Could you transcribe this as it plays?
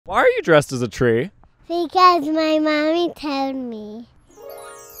Why are you dressed as a tree? Because my mommy told me.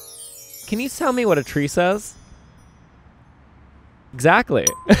 Can you tell me what a tree says? Exactly.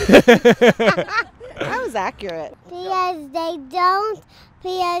 That was accurate. Because they don't,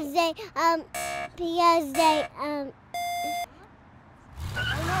 because they.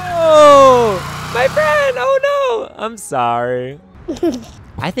 Oh, my friend, oh no. I'm sorry.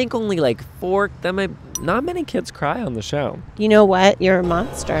 I think only like not many kids cry on the show. You know what? You're a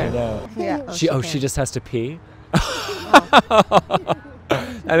monster. I know. Yeah. She just has to pee? That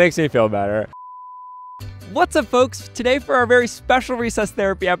makes me feel better. What's up, folks? Today for our very special Recess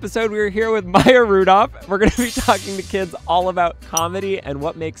Therapy episode, we're here with Maya Rudolph. We're going to be talking to kids all about comedy and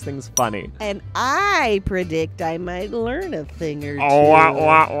what makes things funny. And I predict I might learn a thing or two. Oh,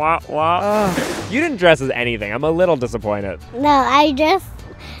 wah. You didn't dress as anything. I'm a little disappointed. No, I just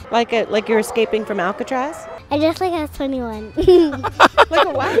Like you're escaping from Alcatraz? like I was 21. Like a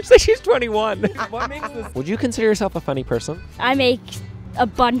what? So she's 21. What makes this? Would you consider yourself a funny person? I make a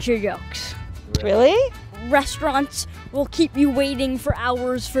bunch of jokes. Really? Restaurants will keep you waiting for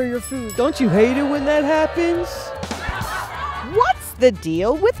hours for your food. Don't you hate it when that happens? What's the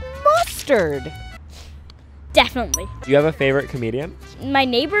deal with mustard? Definitely. Do you have a favorite comedian? My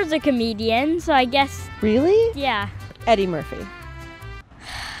neighbor's a comedian, so I guess, Really? yeah. Eddie Murphy.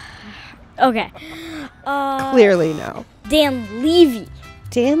 Okay. Clearly no. Dan Levy.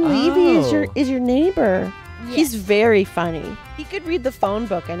 Dan Levy Oh. is your neighbor. Yes. He's very funny. He could read the phone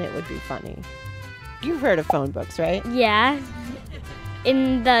book and it would be funny. You've heard of phone books, right? Yeah.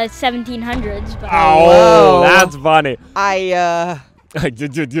 In the 1700s. But Oh, Whoa. that's funny. I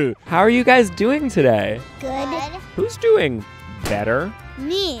How are you guys doing today? Good. Who's doing better?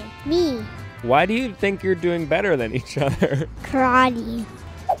 Me. Why do you think you're doing better than each other? Karate.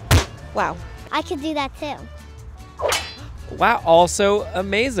 wow. I could do that too. Wow, also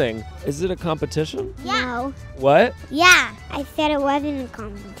amazing. Is it a competition? Yeah. What? Yeah. I said it wasn't a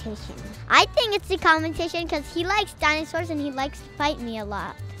competition. I think it's a competition because he likes dinosaurs and he likes to fight me a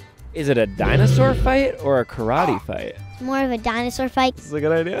lot. Is it a dinosaur fight or a karate fight? It's more of a dinosaur fight. This is a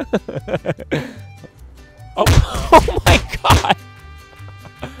good idea. oh my God.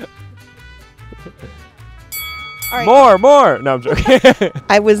 All right. More. No, I'm joking.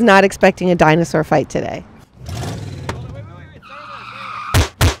 I was not expecting a dinosaur fight today.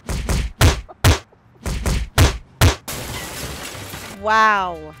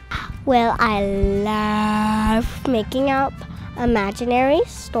 Wow. Well, I love making up imaginary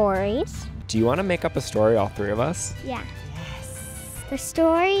stories. Do you want to make up a story, all three of us? Yeah. Yes. The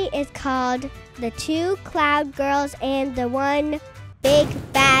story is called The Two Cloud Girls and the One Big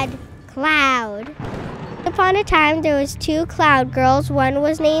Bad Cloud. Upon a time, there was two cloud girls. One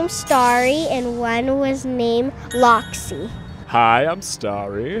was named Starry and one was named Loxy. Hi, I'm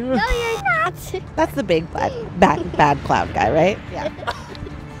Starry. No, you're not. That's the big bad cloud guy, right? Yeah.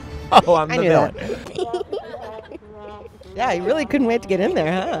 Oh, I'm I the knew villain. that. Yeah, you really couldn't wait to get in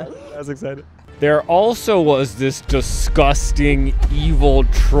there, huh? I was excited. There also was this disgusting, evil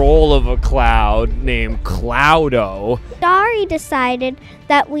troll of a cloud named Cloudo. Starry decided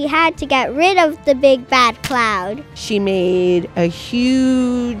that we had to get rid of the big bad cloud. She made a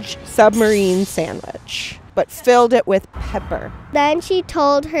huge submarine sandwich, but filled it with pepper. Then she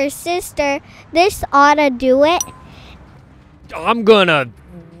told her sister, "This ought to do it." I'm gonna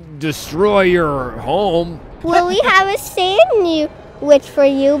destroy your home. Will we have a sandwich for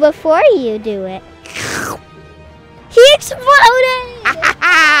you before you do it? He exploded!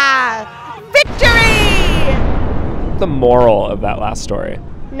 Victory! The moral of that last story.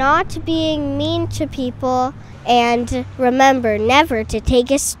 Not being mean to people, and remember never to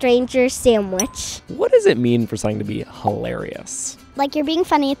take a stranger's sandwich. What does it mean for something to be hilarious? Like you're being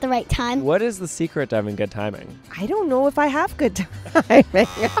funny at the right time. What is the secret to having good timing? I don't know if I have good timing.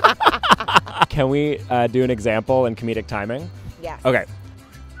 Can we do an example in comedic timing? Yeah. Okay.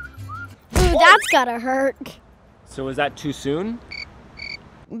 Ooh, that's gotta hurt. So is that too soon?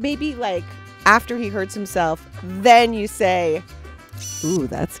 Maybe like after he hurts himself, then you say, "Ooh,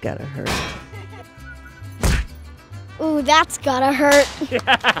 that's gotta hurt." Ooh, that's gotta hurt.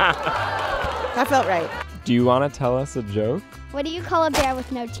 That felt right. Do you want to tell us a joke? What do you call a bear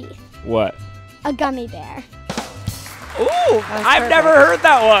with no teeth? What? A gummy bear. Ooh, I've perfect. never heard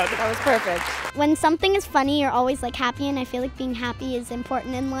that one. That was perfect. When something is funny, you're always like happy, and I feel like being happy is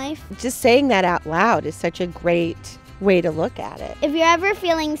important in life. Just saying that out loud is such a great way to look at it. If you're ever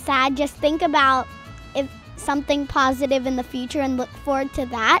feeling sad, just think about if something positive in the future and look forward to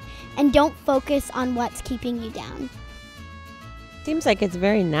that, and don't focus on what's keeping you down. Seems like it's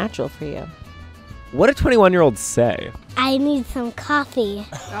very natural for you. What do 21-year-olds say? I need some coffee.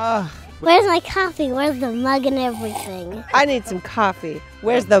 Oh, Where's my coffee? Where's the mug and everything? I need some coffee.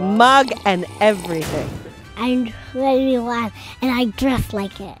 Where's the mug and everything? I'm ready to laugh, and I dress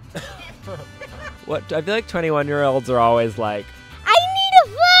like it. What? I feel like 21-year-olds are always like, I need a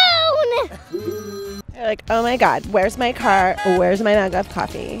phone! They're like, oh my God, where's my car? Where's my mug of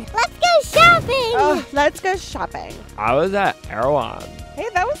coffee? Let's go shopping! Oh, let's go shopping. I was at Erewhon. Hey,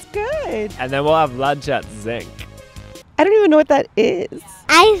 that was good. And then we'll have lunch at Zinc. I don't even know what that is.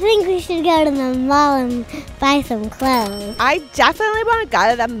 I think we should go to the mall and buy some clothes. I definitely want to go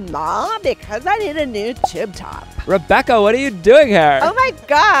to the mall because I need a new tube top. Rebecca, what are you doing here? Oh my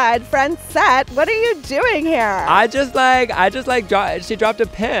God, Francette, what are you doing here? She dropped a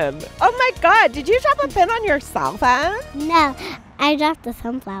pin. Oh my God, did you drop a pin on your cell phone? No, I dropped the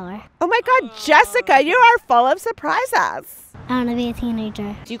sunflower. Oh my God, Jessica, you are full of surprises. I want to be a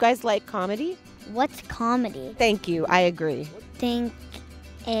teenager. Do you guys like comedy? What's comedy? Thank you, I agree. Think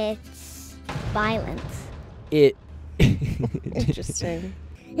it's violence. Interesting.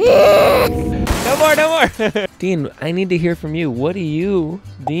 No more. Dean, I need to hear from you. What do you,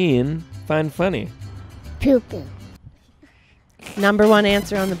 Dean, find funny? Poo-poo. Number one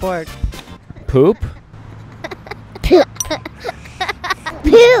answer on the board. Poop? Poop.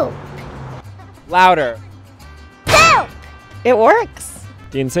 Poop. Louder. Poop. It works.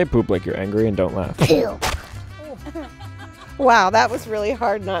 Dean, say poop like you're angry and don't laugh. Poop. Wow, that was really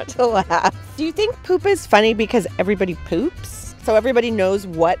hard not to laugh. Do you think poop is funny because everybody poops? So everybody knows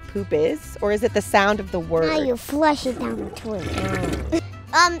what poop is? Or is it the sound of the word? Now you flush it down the toilet.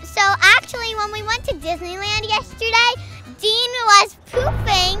 So actually when we went to Disneyland yesterday, Dean was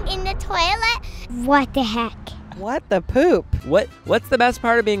pooping in the toilet. What the heck? What the poop? What's the best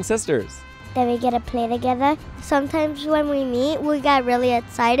part of being sisters? Then we get to play together. Sometimes when we meet, we get really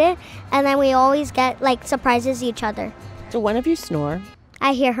excited, and then we always get like surprises each other. Do one of you snore?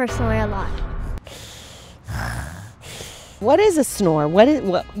 I hear her snore a lot. What is a snore?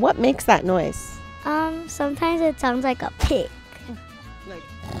 What makes that noise? Sometimes it sounds like a pig.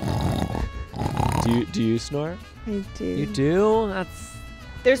 Do you snore? I do. You do? That's.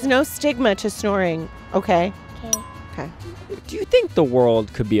 There's no stigma to snoring, okay? Okay. Do you think the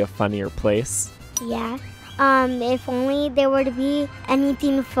world could be a funnier place? Yeah. If only there were to be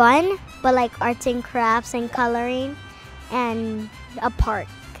anything fun, but like arts and crafts and coloring and a park.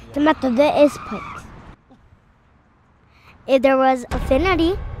 The method is park. If there was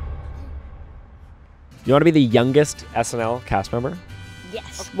affinity. You want to be the youngest SNL cast member?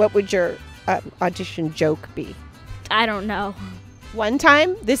 Yes. What would your audition joke be? I don't know. One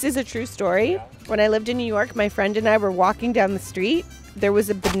time, this is a true story. When I lived in New York, my friend and I were walking down the street. There was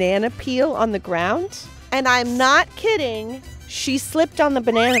a banana peel on the ground. And I'm not kidding. She slipped on the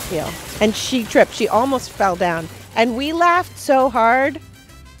banana peel and she tripped. She almost fell down. And we laughed so hard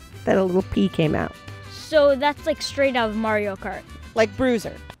that a little pea came out. So that's like straight out of Mario Kart. Like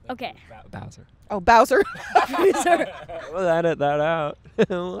Bruiser. Okay. Bowser. Oh, Bowser. We'll edit that out.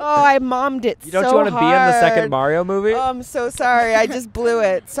 Oh, I mommed it Don't so you want to be in the second hard. Mario movie? Oh, I'm so sorry. I just blew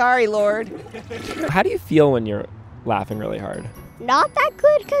it. Sorry, Lord. How do you feel when you're laughing really hard? Not that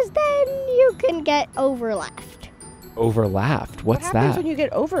good, because then you can get overlaughed. Overlaughed? What's what happens that? when you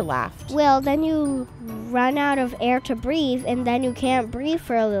get overlaughed? Well, then you run out of air to breathe, and then you can't breathe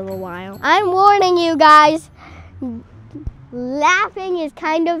for a little while. I'm warning you guys. Laughing is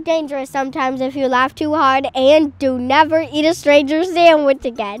kind of dangerous sometimes if you laugh too hard, and do never eat a stranger's sandwich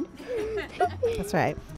again. That's right.